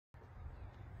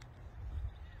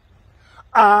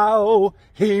Ow,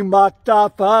 he mucked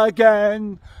up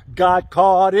again, got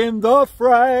caught in the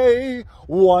fray,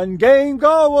 one game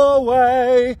go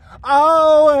away,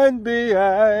 ow,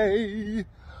 NBA,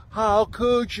 how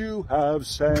could you have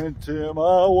sent him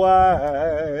away?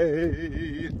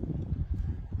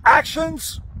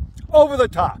 Actions, over the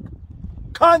top.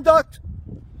 Conduct,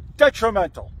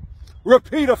 detrimental.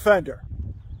 Repeat offender.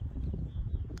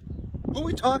 Who are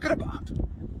we talking about?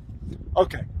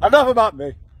 Okay, enough about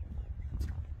me.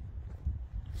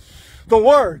 The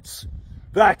words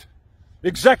that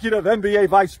Executive NBA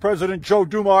Vice President Joe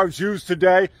Dumars used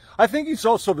today, I think he's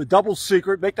also the double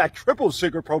secret, make that triple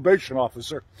secret probation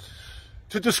officer,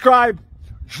 to describe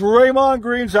Draymond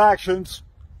Green's actions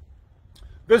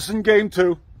this in Game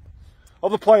 2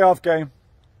 of the playoff game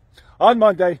on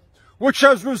Monday, which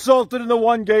has resulted in the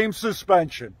one-game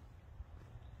suspension.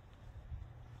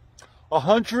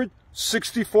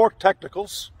 164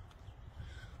 technicals,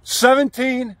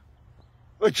 17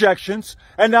 ejections,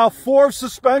 and now 4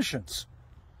 suspensions.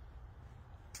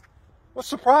 What's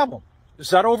the problem?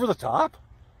 Is that over the top?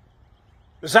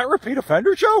 Is that repeat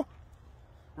offender, Joe?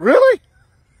 Really?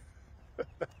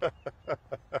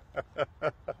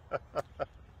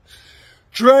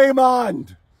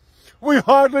 Draymond, we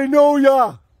hardly knew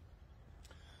ya.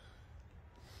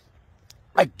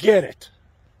 I get it.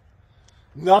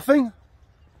 Nothing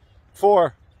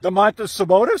for Domantas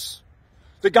Sabonis,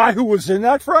 the guy who was in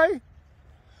that fray?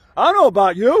 I don't know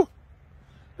about you,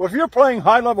 but if you're playing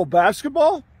high-level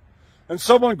basketball and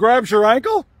someone grabs your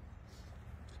ankle,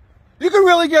 you can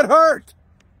really get hurt.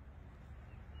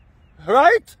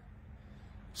 Right?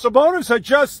 Sabonis had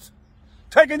just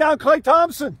taken down Klay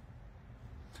Thompson.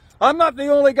 I'm not the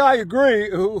only guy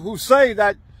who say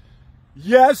that,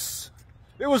 yes,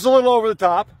 it was a little over the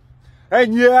top,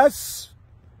 and yes,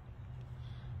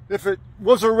 if it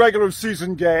was a regular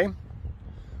season game,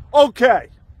 okay,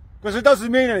 because it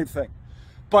doesn't mean anything.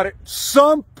 But at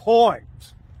some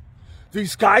point,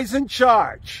 these guys in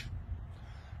charge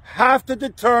have to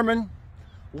determine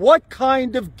what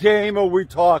kind of game are we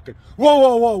talking.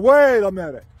 Whoa, wait a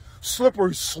minute.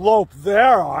 Slippery slope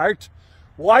there, Art.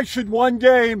 Why should one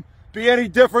game be any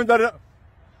different than a...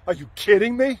 Are you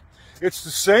kidding me? It's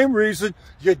the same reason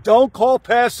you don't call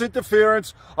pass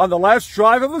interference on the last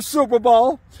drive of a Super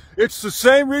Bowl. It's the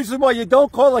same reason why you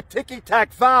don't call a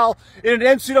ticky-tack foul in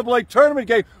an NCAA tournament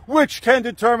game, which can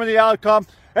determine the outcome.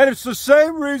 And it's the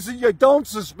same reason you don't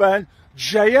suspend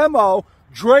JMO,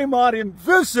 Draymond, in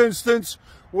this instance,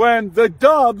 when the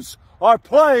Dubs are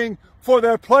playing for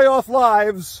their playoff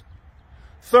lives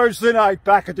Thursday night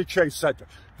back at the Chase Center.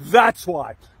 That's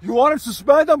why. You want to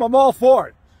suspend them? I'm all for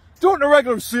it. Do it in the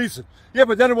regular season. Yeah,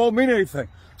 but then it won't mean anything.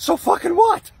 So fucking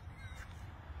what?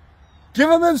 Give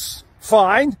him his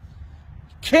fine.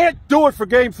 Can't do it for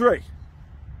Game 3.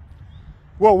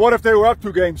 Well, what if they were up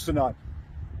 2 games to none?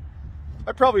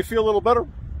 I'd probably feel a little better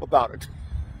about it.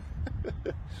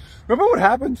 Remember what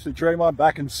happened to Draymond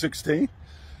back in 16?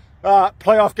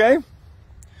 Playoff game?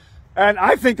 And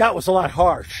I think that was a lot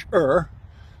harsher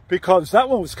because that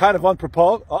one was kind of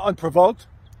unprovoked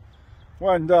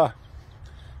when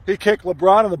he kicked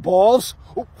LeBron in the balls.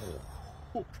 Ooh,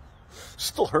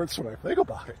 still hurts when I think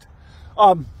about it.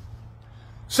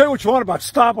 Say what you want about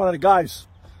stomping on a guy's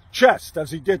chest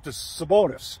as he did to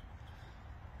Sabonis.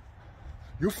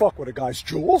 You fuck with a guy's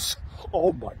jewels?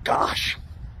 Oh my gosh.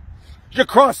 You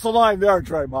crossed the line there,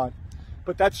 Draymond.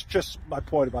 But that's just my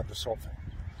point about this whole thing.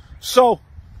 So,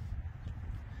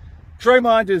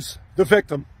 Draymond is the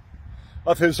victim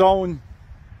of his own,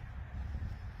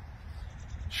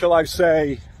 shall I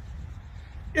say,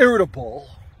 irritable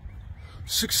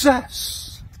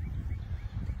success.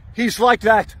 He's like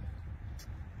that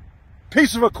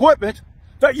piece of equipment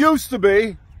that used to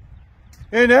be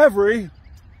in every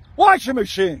washing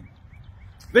machine.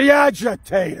 The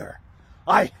agitator.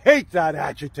 I hate that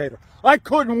agitator. I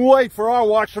couldn't wait for our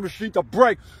washing machine to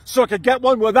break so I could get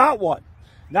one without one.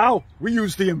 Now we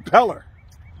use the impeller.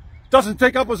 Doesn't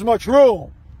take up as much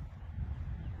room.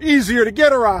 Easier to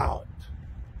get around.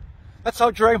 That's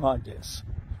how Draymond is.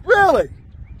 Really?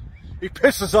 He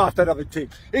pisses off that other team.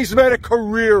 He's made a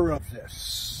career of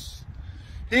this.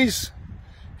 He's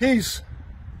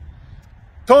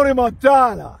Tony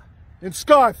Montana in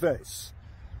Scarface.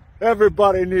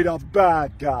 Everybody need a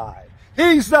bad guy.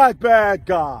 He's that bad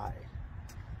guy.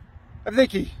 I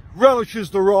think he relishes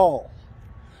the role.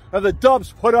 And the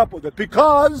Dubs put up with it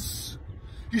because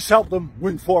he's helped them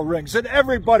win 4 rings. And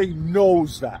everybody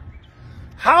knows that.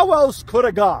 How else could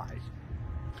a guy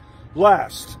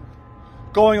last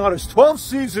going on his 12th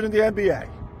season in the NBA,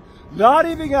 not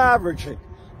even averaging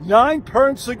 9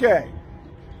 points a game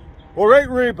or 8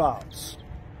 rebounds?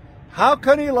 How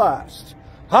can he last?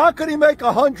 How can he make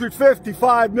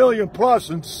 155 million plus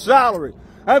in salary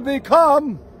and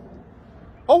become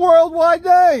a worldwide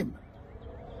name?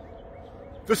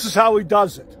 This is how he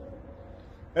does it.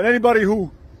 And anybody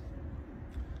who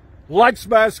likes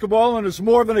basketball and is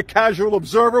more than a casual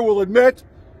observer will admit,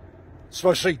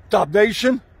 especially Dub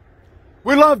Nation,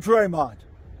 we love Draymond.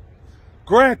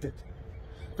 Granted,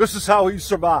 this is how he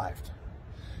survived.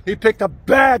 He picked a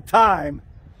bad time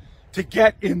to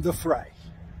get in the fray.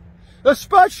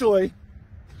 Especially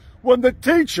when the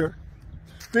teacher,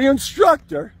 the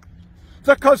instructor,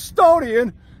 the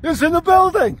custodian is in the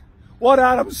building. What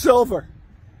Adam Silver?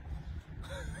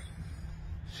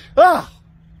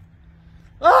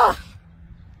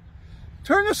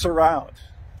 Turn this around.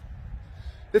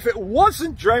 If it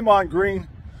wasn't Draymond Green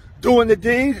doing the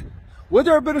deed, would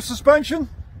there have been a suspension?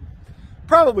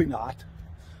 Probably not.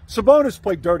 Sabonis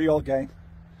played dirty all game.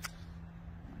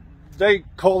 They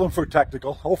call him for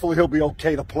technical. Hopefully he'll be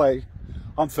okay to play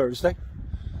on Thursday.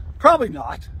 Probably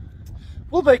not.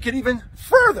 We'll make it even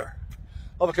further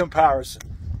of a comparison.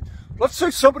 Let's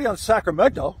say somebody on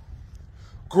Sacramento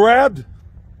grabbed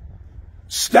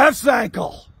Steph's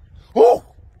ankle. Oh,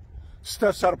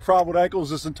 Steph's had a problem with ankles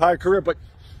his entire career, but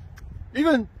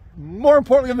even more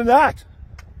importantly than that,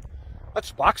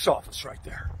 that's box office right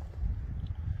there.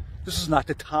 This is not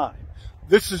the time.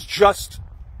 This is just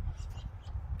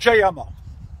JMO.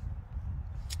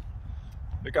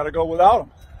 They got to go without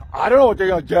him. I don't know what they're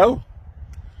going to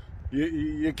do.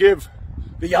 You give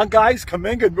the young guys,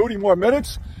 Kuminga and Moody, more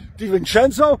minutes.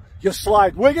 DiVincenzo, you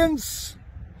slide Wiggins.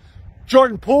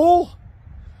 Jordan Poole,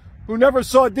 who never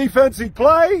saw defense he'd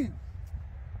play.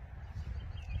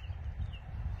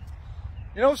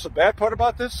 You know what's the bad part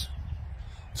about this?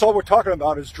 It's all we're talking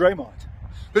about is Draymond.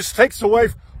 This takes away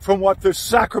from what this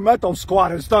Sacramento squad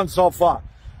has done so far.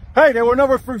 Hey, they were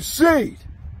number 3 seed.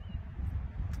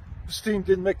 This team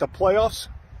didn't make the playoffs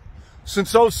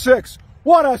since 06.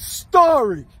 What a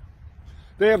story!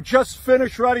 They have just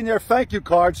finished writing their thank you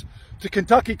cards to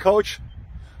Kentucky coach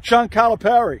Sean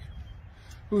Calipari,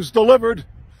 who's delivered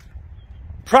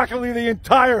practically the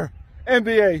entire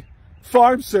NBA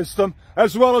farm system,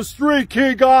 as well as 3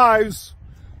 key guys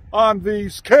on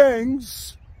these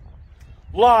Kings,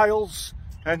 Lyles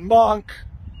and Monk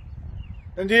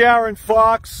and De'Aaron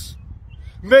Fox.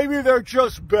 Maybe they're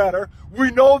just better.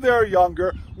 We know they're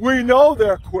younger. We know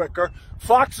they're quicker.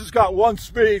 Fox has got 1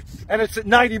 speed, and it's at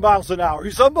 90 miles an hour.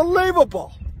 He's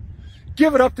unbelievable.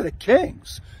 Give it up to the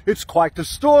Kings. It's quite the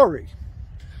story.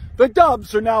 The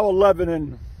Dubs are now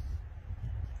 11-33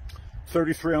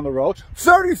 on the road.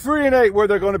 33-8 where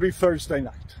they're going to be Thursday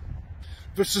night.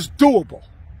 This is doable.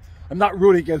 I'm not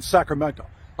rooting against Sacramento.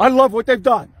 I love what they've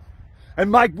done. And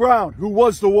Mike Brown, who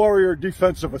was the Warrior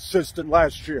defensive assistant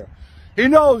last year, he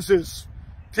knows his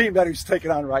team that he's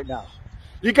taking on right now.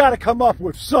 You got to come up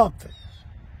with something,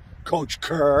 Coach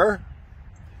Kerr.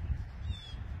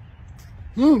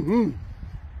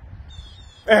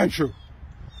 Andrew,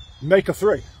 make a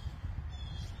 3.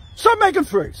 Start making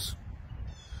 3s.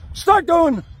 Start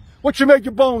doing what you made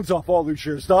your bones off all these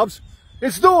years, Dubs.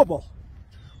 It's doable.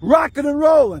 Rocking and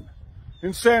rolling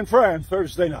in San Fran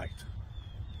Thursday night.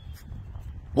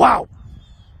 Wow.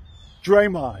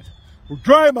 Draymond.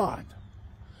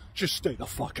 Just stay the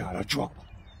fuck out of trouble.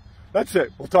 That's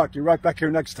it. We'll talk to you right back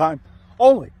here next time,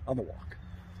 only on The Walk.